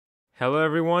Hello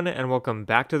everyone and welcome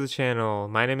back to the channel.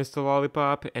 My name is The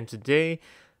Lollipop and today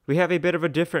we have a bit of a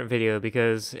different video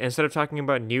because instead of talking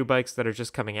about new bikes that are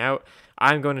just coming out,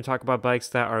 I'm going to talk about bikes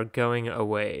that are going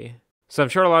away. So I'm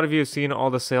sure a lot of you have seen all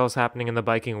the sales happening in the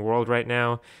biking world right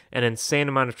now. An insane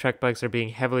amount of Trek bikes are being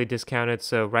heavily discounted,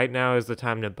 so right now is the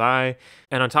time to buy.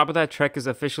 And on top of that, Trek is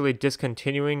officially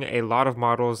discontinuing a lot of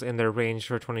models in their range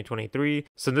for 2023.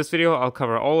 So in this video, I'll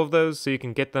cover all of those so you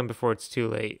can get them before it's too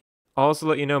late. I'll also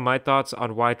let you know my thoughts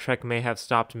on why Trek may have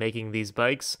stopped making these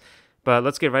bikes, but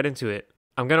let's get right into it.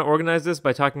 I'm going to organize this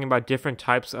by talking about different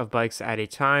types of bikes at a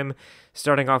time,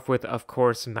 starting off with, of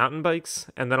course, mountain bikes,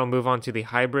 and then I'll move on to the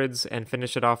hybrids and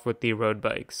finish it off with the road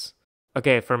bikes.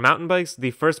 Okay, for mountain bikes,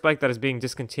 the first bike that is being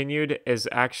discontinued is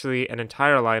actually an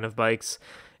entire line of bikes,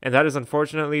 and that is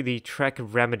unfortunately the Trek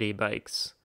Remedy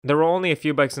bikes. There were only a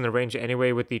few bikes in the range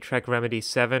anyway with the Trek Remedy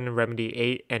 7, Remedy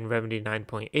 8, and Remedy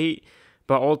 9.8,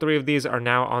 but all three of these are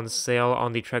now on sale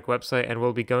on the Trek website and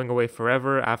will be going away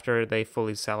forever after they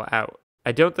fully sell out.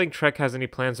 I don't think Trek has any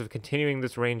plans of continuing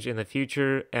this range in the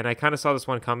future, and I kind of saw this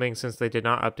one coming since they did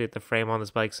not update the frame on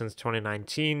this bike since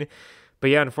 2019. But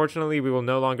yeah, unfortunately, we will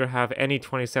no longer have any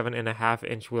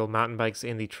 27.5-inch wheel mountain bikes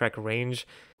in the Trek range,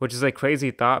 which is a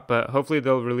crazy thought, but hopefully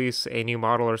they'll release a new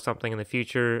model or something in the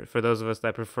future for those of us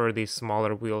that prefer the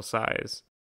smaller wheel size.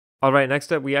 Alright,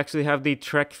 next up we actually have the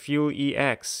Trek Fuel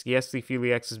EX. Yes, the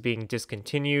Fuel EX is being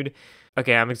discontinued.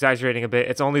 Okay, I'm exaggerating a bit.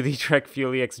 It's only the Trek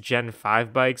Fuel EX Gen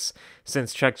 5 bikes,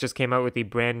 since Trek just came out with the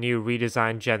brand new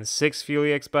redesigned Gen 6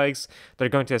 Fuel EX bikes. They're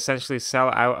going to essentially sell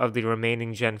out of the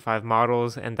remaining Gen 5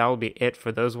 models, and that will be it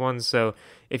for those ones. So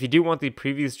if you do want the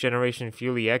previous generation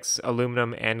Fuel EX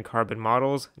aluminum and carbon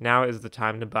models, now is the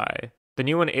time to buy. The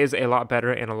new one is a lot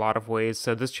better in a lot of ways,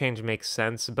 so this change makes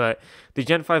sense, but the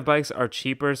Gen 5 bikes are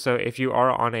cheaper, so if you are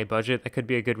on a budget, that could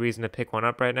be a good reason to pick one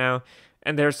up right now,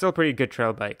 and they're still pretty good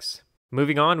trail bikes.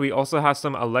 Moving on, we also have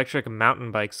some electric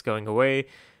mountain bikes going away,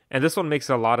 and this one makes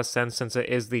a lot of sense since it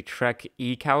is the Trek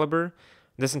E-Caliber.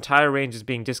 This entire range is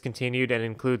being discontinued and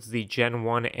includes the Gen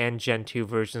 1 and Gen 2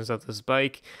 versions of this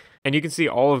bike, and you can see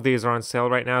all of these are on sale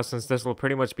right now since this will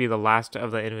pretty much be the last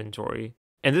of the inventory.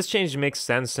 And this change makes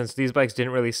sense since these bikes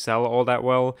didn't really sell all that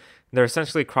well. They're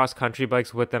essentially cross-country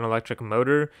bikes with an electric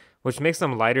motor, which makes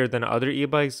them lighter than other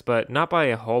e-bikes, but not by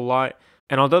a whole lot.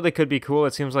 And although they could be cool,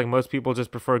 it seems like most people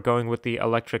just prefer going with the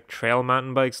electric trail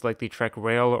mountain bikes like the Trek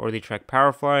Rail or the Trek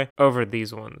Powerfly over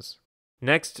these ones.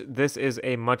 Next, this is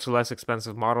a much less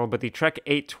expensive model, but the Trek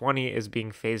 820 is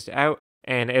being phased out.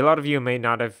 And a lot of you may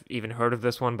not have even heard of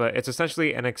this one, but it's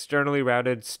essentially an externally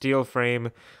routed steel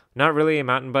frame, not really a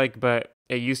mountain bike, but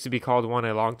it used to be called one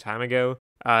a long time ago.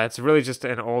 It's really just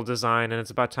an old design, and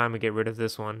it's about time we get rid of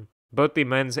this one. Both the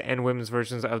men's and women's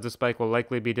versions of this bike will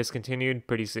likely be discontinued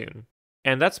pretty soon.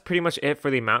 And that's pretty much it for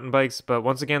the mountain bikes, but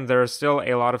once again, there are still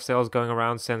a lot of sales going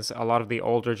around since a lot of the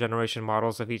older generation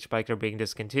models of each bike are being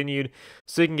discontinued,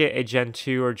 so you can get a Gen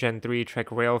 2 or Gen 3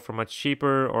 Trek Rail for much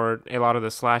cheaper, or a lot of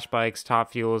the Slash bikes,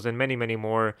 Top Fuels, and many, many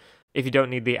more if you don't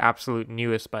need the absolute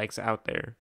newest bikes out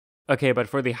there. Okay, but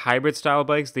for the hybrid style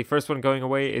bikes, the first one going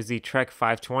away is the Trek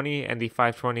 520 and the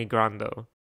 520 Grando.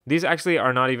 These actually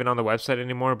are not even on the website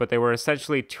anymore, but they were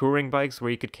essentially touring bikes where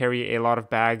you could carry a lot of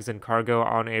bags and cargo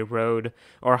on a road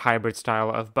or hybrid style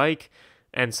of bike.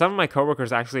 And some of my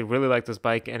coworkers actually really liked this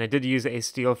bike, and it did use a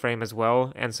steel frame as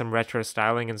well, and some retro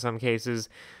styling in some cases.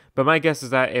 But my guess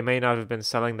is that it may not have been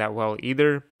selling that well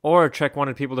either. Or Trek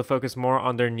wanted people to focus more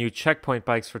on their new checkpoint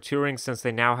bikes for touring since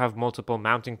they now have multiple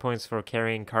mounting points for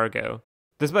carrying cargo.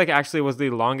 This bike actually was the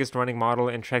longest running model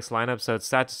in Trek's lineup, so it's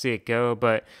sad to see it go,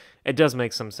 but it does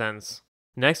make some sense.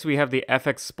 Next, we have the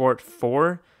FX Sport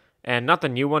 4, and not the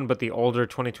new one, but the older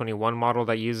 2021 model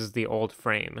that uses the old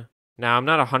frame. Now, I'm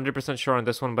not 100% sure on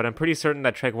this one, but I'm pretty certain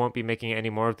that Trek won't be making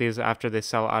any more of these after they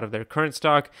sell out of their current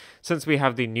stock, since we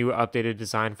have the new updated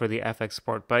design for the FX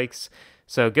Sport bikes.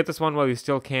 So get this one while you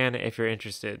still can if you're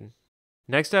interested.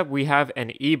 Next up, we have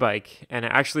an e-bike, and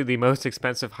actually the most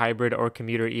expensive hybrid or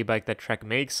commuter e-bike that Trek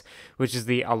makes, which is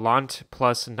the Allant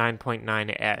Plus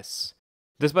 9.9S.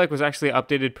 This bike was actually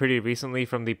updated pretty recently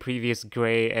from the previous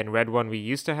gray and red one we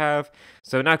used to have,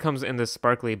 so it now comes in this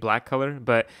sparkly black color,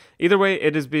 but either way,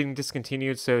 it is being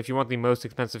discontinued, so if you want the most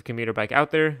expensive commuter bike out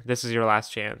there, this is your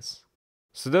last chance.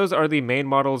 So those are the main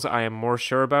models I am more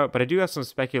sure about, but I do have some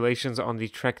speculations on the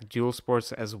Trek Dual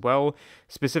Sports as well,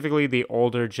 specifically the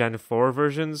older Gen 4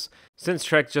 versions, since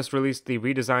Trek just released the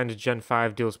redesigned Gen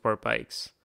 5 Dual Sport bikes.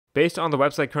 Based on the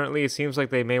website currently, it seems like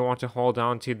they may want to hold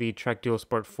on to the Trek Dual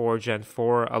Sport 4 Gen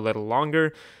 4 a little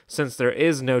longer, since there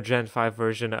is no Gen 5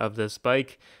 version of this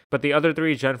bike, but the other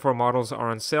three Gen 4 models are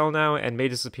on sale now and may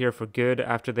disappear for good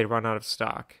after they run out of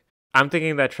stock. I'm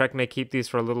thinking that Trek may keep these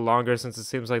for a little longer since it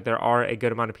seems like there are a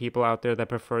good amount of people out there that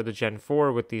prefer the Gen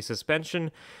 4 with the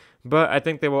suspension, but I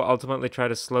think they will ultimately try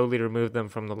to slowly remove them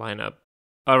from the lineup.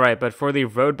 Alright, but for the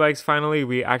road bikes finally,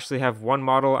 we actually have one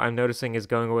model I'm noticing is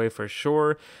going away for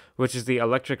sure, which is the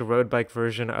electric road bike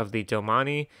version of the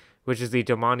Domane, which is the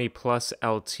Domane Plus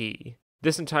LT.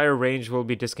 This entire range will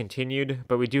be discontinued,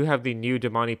 but we do have the new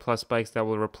Domane Plus bikes that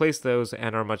will replace those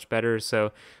and are much better,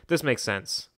 so this makes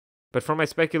sense. But for my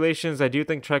speculations, I do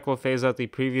think Trek will phase out the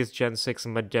previous Gen 6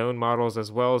 Madone models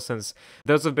as well, since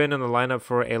those have been in the lineup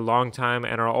for a long time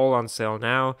and are all on sale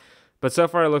now. But so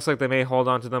far it looks like they may hold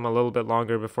on to them a little bit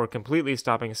longer before completely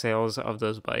stopping sales of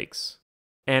those bikes.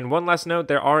 And one last note,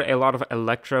 there are a lot of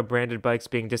Electra branded bikes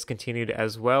being discontinued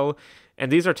as well,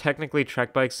 and these are technically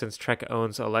Trek bikes since Trek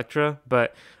owns Electra,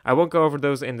 but I won't go over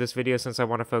those in this video since I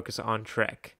want to focus on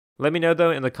Trek. Let me know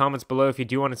though in the comments below if you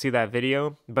do want to see that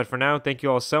video, but for now, thank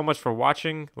you all so much for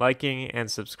watching, liking, and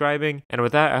subscribing, and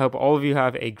with that, I hope all of you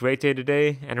have a great day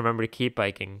today, and remember to keep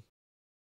biking.